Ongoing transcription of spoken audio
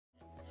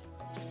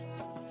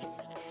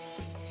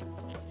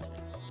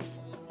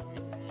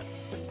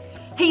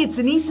Hey, it's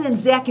Anissa and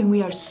Zach, and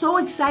we are so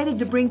excited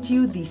to bring to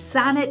you the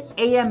Sonnet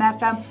AM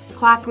FM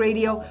clock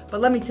radio. But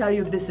let me tell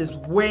you, this is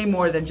way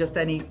more than just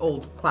any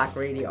old clock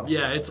radio.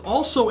 Yeah, it's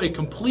also a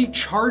complete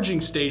charging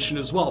station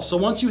as well. So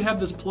once you have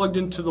this plugged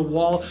into the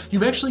wall,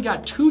 you've actually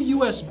got two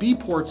USB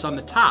ports on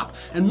the top,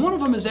 and one of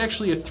them is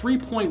actually a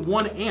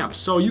 3.1 amp,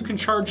 so you can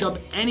charge up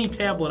any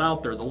tablet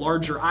out there. The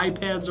larger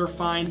iPads are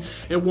fine.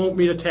 It won't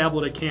meet a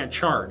tablet it can't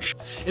charge.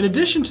 In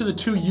addition to the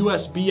two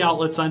USB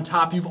outlets on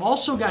top, you've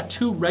also got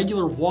two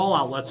regular wall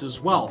outlets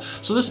as well.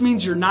 So this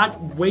means you're not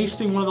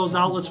wasting one of those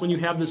outlets when you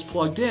have this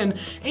plugged in.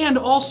 And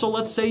also,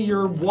 let's say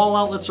your wall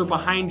outlets are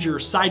behind your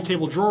side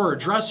table drawer or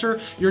dresser,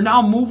 you're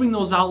now moving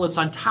those outlets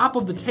on top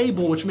of the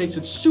table, which makes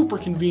it super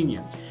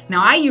convenient.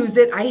 Now I use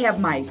it, I have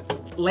my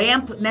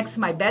lamp next to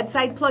my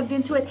bedside plugged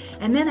into it,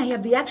 and then I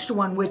have the extra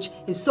one, which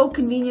is so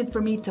convenient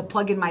for me to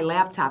plug in my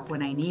laptop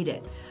when I need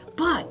it.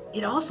 But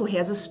it also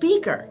has a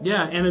speaker.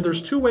 Yeah, and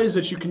there's two ways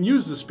that you can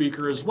use the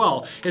speaker as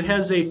well. It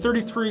has a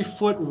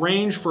 33-foot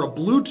range for a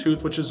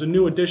Bluetooth, which is a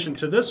new addition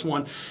to this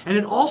one, and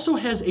it also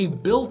has a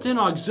built-in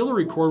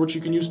auxiliary cord, which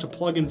you can use to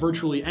plug in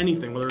virtually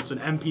anything, whether it's an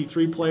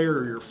MP3 player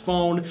or your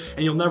phone,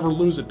 and you'll never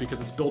lose it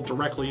because it's built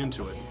directly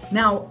into it.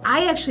 Now,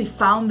 I actually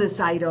found this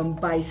item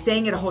by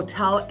staying at a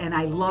hotel, and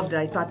I loved it.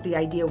 I thought the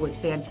idea was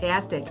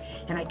fantastic,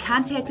 and I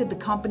contacted the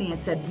company and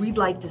said, we'd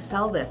like to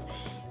sell this.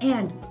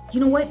 And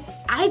you know what?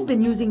 I've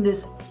been using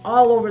this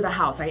all over the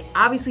house. I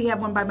obviously have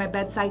one by my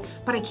bedside,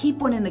 but I keep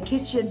one in the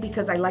kitchen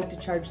because I like to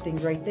charge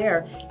things right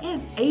there.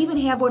 And I even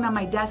have one on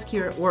my desk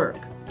here at work.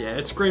 Yeah,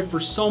 it's great for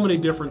so many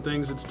different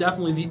things. It's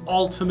definitely the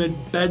ultimate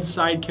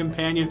bedside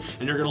companion,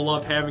 and you're going to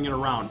love having it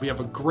around. We have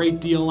a great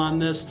deal on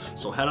this,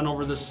 so head on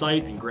over to the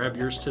site and grab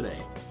yours today.